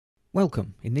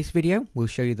Welcome. In this video, we'll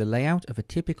show you the layout of a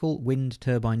typical wind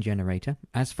turbine generator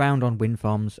as found on wind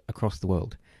farms across the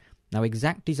world. Now,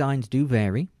 exact designs do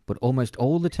vary, but almost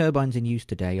all the turbines in use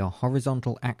today are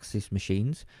horizontal axis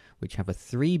machines, which have a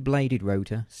three-bladed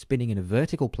rotor spinning in a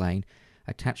vertical plane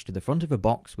attached to the front of a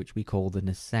box which we call the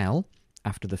nacelle,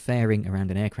 after the fairing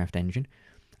around an aircraft engine.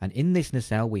 And in this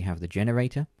nacelle we have the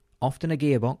generator, often a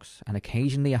gearbox, and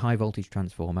occasionally a high-voltage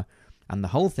transformer, and the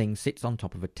whole thing sits on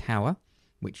top of a tower,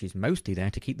 which is mostly there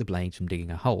to keep the blades from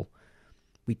digging a hole.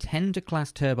 We tend to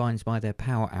class turbines by their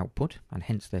power output, and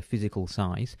hence their physical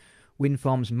size. Wind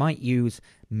farms might use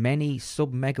many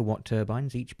sub-megawatt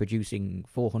turbines, each producing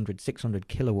 400, 600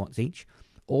 kilowatts each,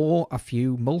 or a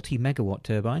few multi-megawatt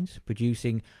turbines,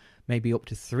 producing maybe up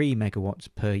to 3 megawatts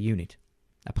per unit.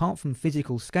 Apart from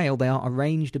physical scale, they are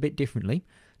arranged a bit differently,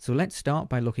 so let's start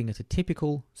by looking at a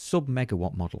typical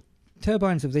sub-megawatt model.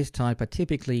 Turbines of this type are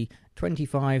typically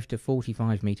 25 to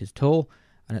 45 meters tall,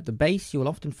 and at the base you will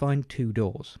often find two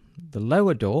doors. The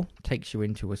lower door takes you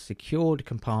into a secured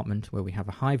compartment where we have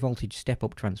a high voltage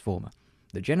step-up transformer.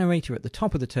 The generator at the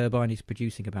top of the turbine is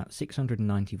producing about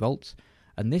 690 volts,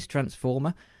 and this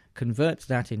transformer converts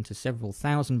that into several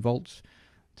thousand volts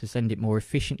to send it more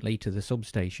efficiently to the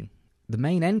substation. The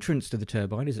main entrance to the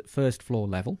turbine is at first floor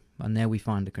level, and there we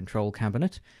find the control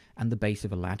cabinet and the base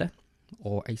of a ladder,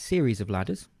 or a series of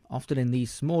ladders. Often in these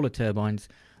smaller turbines,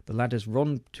 the ladders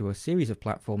run to a series of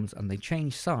platforms and they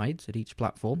change sides at each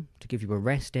platform to give you a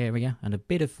rest area and a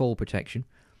bit of fall protection.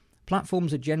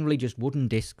 Platforms are generally just wooden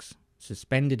discs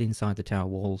suspended inside the tower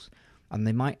walls, and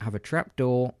they might have a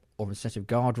trapdoor or a set of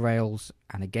guardrails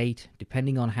and a gate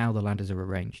depending on how the ladders are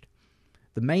arranged.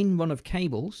 The main run of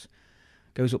cables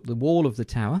goes up the wall of the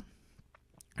tower,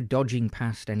 dodging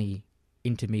past any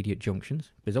intermediate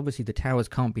junctions, because obviously the towers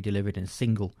can't be delivered in a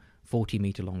single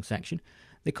 40-meter long section.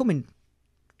 They come in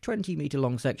 20-meter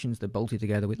long sections. They're bolted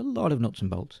together with a lot of nuts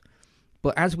and bolts.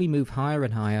 But as we move higher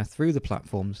and higher through the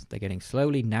platforms, they're getting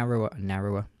slowly narrower and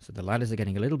narrower, so the ladders are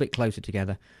getting a little bit closer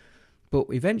together. But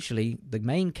eventually the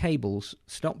main cables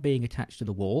stop being attached to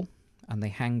the wall and they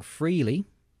hang freely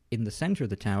in the center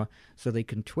of the tower, so they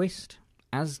can twist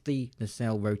as the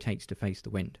nacelle rotates to face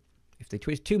the wind. If they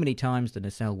twist too many times, the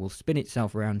nacelle will spin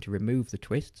itself around to remove the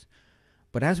twists.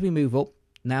 But as we move up,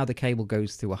 now the cable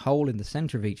goes through a hole in the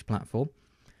center of each platform,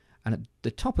 and at the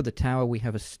top of the tower we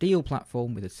have a steel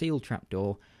platform with a sealed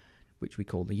trapdoor, which we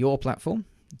call the yaw platform.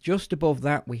 Just above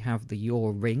that we have the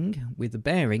yaw ring with the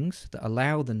bearings that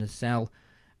allow the nacelle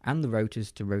and the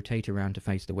rotors to rotate around to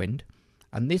face the wind.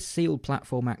 And this sealed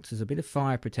platform acts as a bit of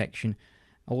fire protection,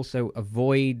 also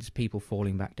avoids people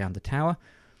falling back down the tower,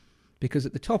 because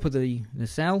at the top of the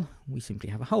nacelle we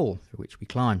simply have a hole through which we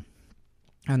climb.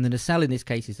 And the nacelle in this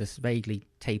case is a vaguely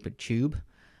tapered tube.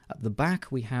 At the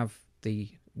back we have the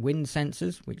wind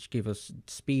sensors, which give us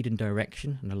speed and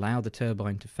direction and allow the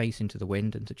turbine to face into the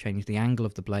wind and to change the angle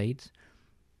of the blades.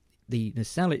 The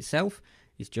nacelle itself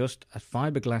is just a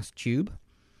fiberglass tube.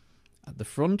 At the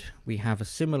front we have a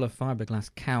similar fiberglass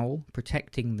cowl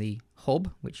protecting the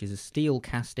hub, which is a steel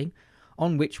casting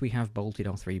on which we have bolted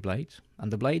our three blades,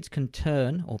 and the blades can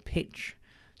turn or pitch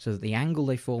so that the angle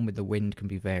they form with the wind can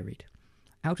be varied.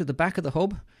 Out of the back of the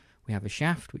hub we have a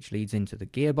shaft which leads into the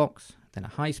gearbox, then a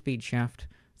high-speed shaft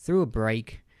through a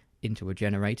brake into a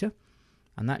generator,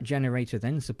 and that generator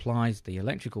then supplies the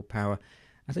electrical power,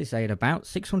 as I say, at about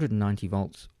 690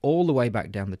 volts all the way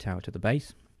back down the tower to the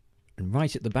base. And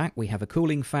right at the back we have a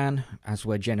cooling fan, as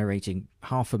we're generating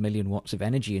 500,000 watts of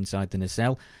energy inside the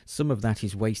nacelle. Some of that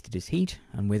is wasted as heat,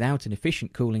 and without an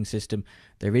efficient cooling system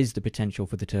there is the potential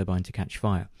for the turbine to catch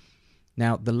fire.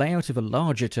 Now, the layout of a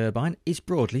larger turbine is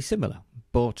broadly similar,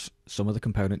 but some of the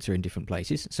components are in different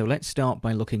places, so let's start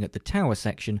by looking at the tower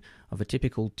section of a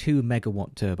typical 2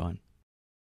 megawatt turbine.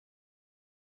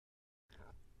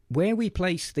 Where we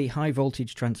place the high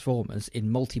voltage transformers in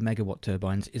multi-megawatt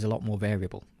turbines is a lot more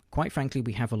variable. Quite frankly,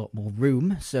 we have a lot more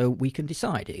room, so we can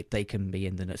decide if they can be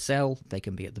in the nacelle, they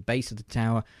can be at the base of the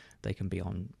tower, they can be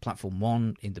on platform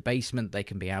 1 in the basement, they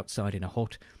can be outside in a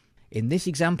hut. In this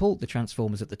example, the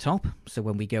transformer's at the top, so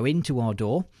when we go into our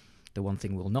door, the one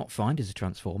thing we'll not find is a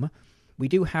transformer. We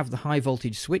do have the high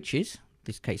voltage switches,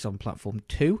 this case on platform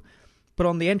 2, but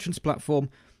on the entrance platform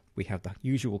we have the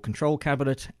usual control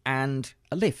cabinet and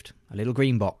a lift, a little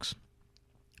green box.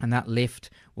 And that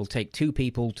lift will take two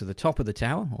people to the top of the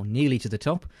tower, or nearly to the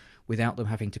top, without them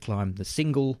having to climb the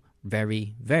single,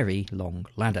 very, very long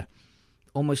ladder.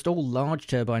 Almost all large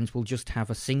turbines will just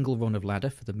have a single run of ladder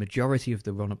for the majority of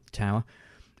the run up the tower.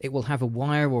 It will have a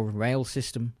wire or a rail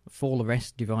system, a fall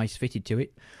arrest device fitted to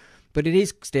it, but it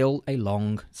is still a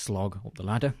long slog up the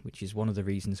ladder, which is one of the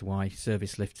reasons why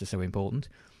service lifts are so important.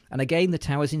 And again, the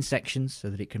tower's in sections so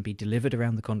that it can be delivered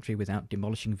around the country without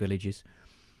demolishing villages.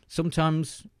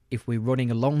 Sometimes, if we're running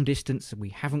a long distance and we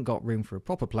haven't got room for a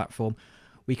proper platform,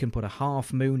 we can put a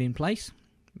half moon in place.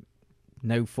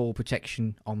 No fall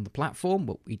protection on the platform,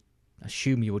 but we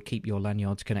assume you would keep your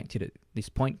lanyards connected at this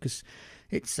point because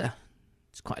it's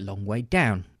quite a long way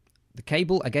down. The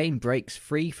cable again breaks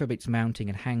free from its mounting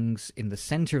and hangs in the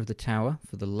centre of the tower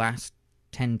for the last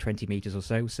 10-20 metres or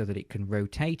so that it can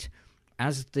rotate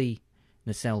as the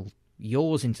nacelle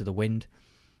yaws into the wind,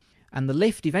 and the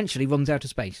lift eventually runs out of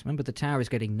space. Remember, the tower is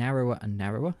getting narrower and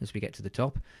narrower as we get to the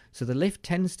top, so the lift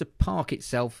tends to park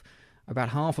itself about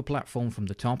half a platform from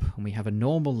the top, and we have a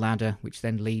normal ladder which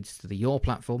then leads to the yaw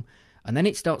platform, and then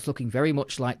it starts looking very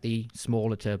much like the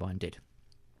smaller turbine did.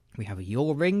 We have a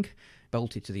yaw ring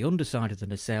bolted to the underside of the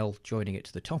nacelle, joining it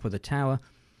to the top of the tower.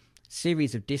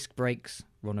 Series of disc brakes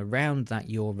run around that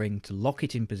yaw ring to lock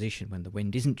it in position when the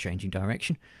wind isn't changing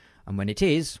direction, and when it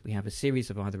is, we have a series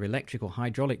of either electric or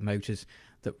hydraulic motors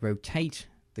that rotate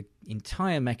the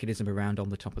entire mechanism around on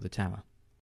the top of the tower.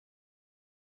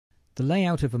 The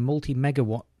layout of a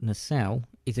multi-megawatt nacelle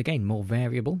is again more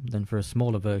variable than for a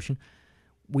smaller version.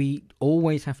 We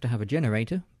always have to have a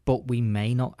generator, but we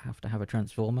may not have to have a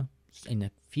transformer. In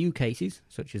a few cases,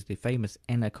 such as the famous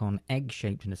Enercon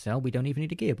egg-shaped nacelle, we don't even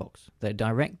need a gearbox. They're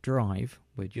direct drive.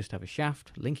 We just have a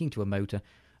shaft linking to a motor,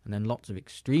 and then lots of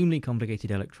extremely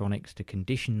complicated electronics to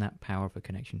condition that power for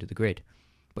connection to the grid.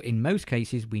 But in most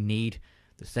cases, we need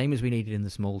the same as we needed in the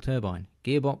small turbine: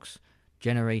 gearbox,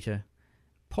 generator,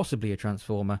 possibly a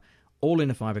transformer, all in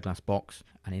a fiberglass box.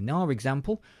 And in our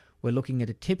example, we're looking at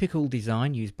a typical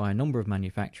design used by a number of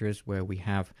manufacturers where we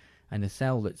have a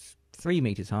nacelle that's 3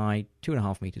 metres high,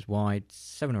 2.5 metres wide,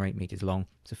 7 or 8 metres long.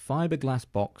 It's a fiberglass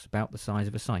box about the size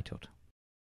of a site hut.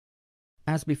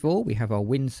 As before, we have our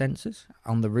wind sensors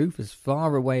on the roof as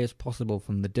far away as possible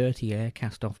from the dirty air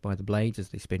cast off by the blades as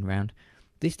they spin round.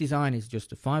 This design is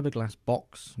just a fiberglass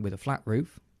box with a flat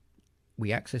roof.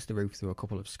 We access the roof through a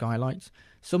couple of skylights.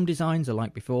 Some designs are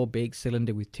like before, big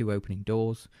cylinder with 2 opening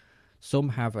doors. Some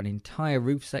have an entire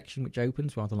roof section which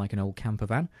opens, rather like an old camper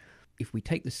van. If we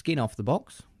take the skin off the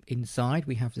box, inside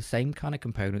we have the same kind of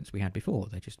components we had before.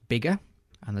 They're just bigger,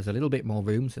 and there's a little bit more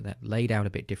room, so they're laid out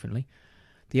a bit differently.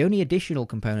 The only additional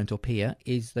component up here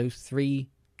is those 3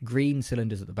 green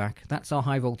cylinders at the back. That's our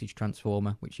high voltage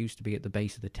transformer, which used to be at the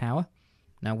base of the tower.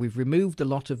 Now, we've removed a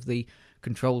lot of the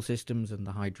control systems and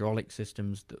the hydraulic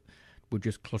systems that would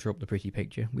just clutter up the pretty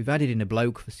picture. We've added in a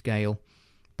bloke for scale,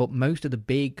 but most of the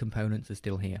big components are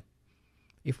still here.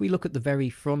 If we look at the very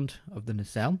front of the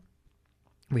nacelle,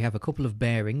 we have a couple of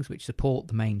bearings which support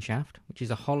the main shaft, which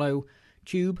is a hollow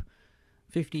tube,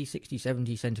 50, 60,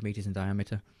 70 centimetres in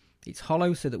diameter. It's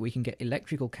hollow so that we can get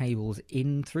electrical cables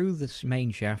in through this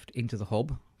main shaft into the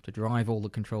hub to drive all the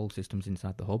control systems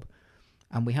inside the hub.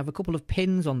 And we have a couple of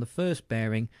pins on the first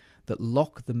bearing that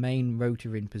lock the main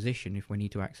rotor in position if we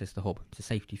need to access the hub. It's a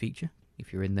safety feature.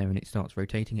 If you're in there and it starts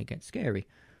rotating, it gets scary.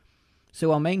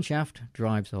 So our main shaft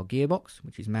drives our gearbox,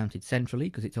 which is mounted centrally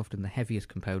because it's often the heaviest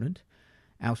component.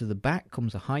 Out of the back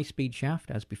comes a high-speed shaft,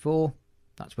 as before.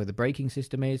 That's where the braking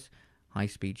system is.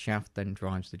 High-speed shaft then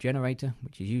drives the generator,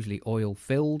 which is usually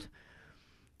oil-filled.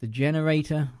 The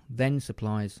generator then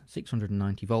supplies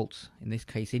 690 volts, in this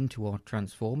case into our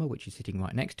transformer, which is sitting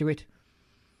right next to it.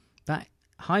 That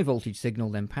high-voltage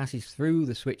signal then passes through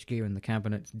the switchgear and the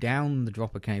cabinets, down the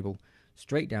dropper cable,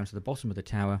 straight down to the bottom of the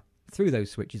tower, through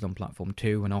those switches on platform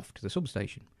 2 and off to the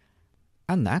substation.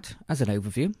 And that, as an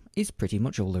overview, is pretty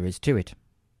much all there is to it.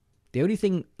 The only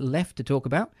thing left to talk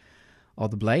about are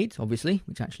the blades, obviously,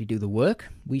 which actually do the work.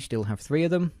 We still have 3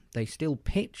 of them. They still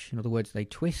pitch, in other words, they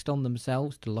twist on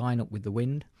themselves to line up with the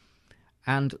wind.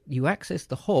 And you access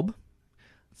the hub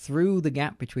through the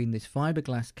gap between this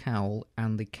fiberglass cowl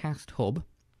and the cast hub.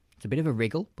 It's a bit of a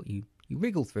wriggle, but you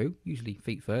wriggle through, usually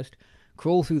feet first,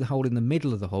 crawl through the hole in the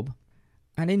middle of the hub,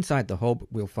 and inside the hub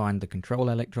we'll find the control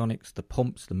electronics, the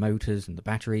pumps, the motors and the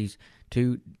batteries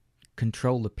to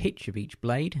control the pitch of each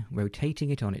blade, rotating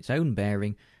it on its own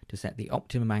bearing to set the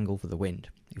optimum angle for the wind.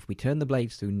 If we turn the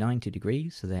blades through 90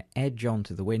 degrees so they're edge on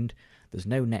to the wind, there's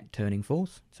no net turning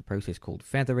force. It's a process called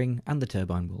feathering, and the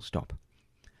turbine will stop.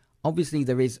 Obviously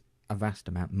there is a vast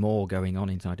amount more going on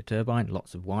inside a turbine,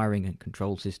 lots of wiring and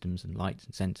control systems and lights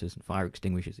and sensors and fire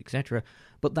extinguishers, etc.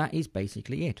 But that is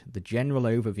basically it, the general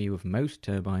overview of most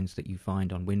turbines that you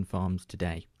find on wind farms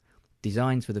today.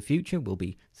 Designs for the future will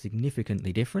be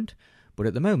significantly different, but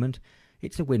at the moment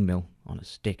it's a windmill on a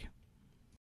stick.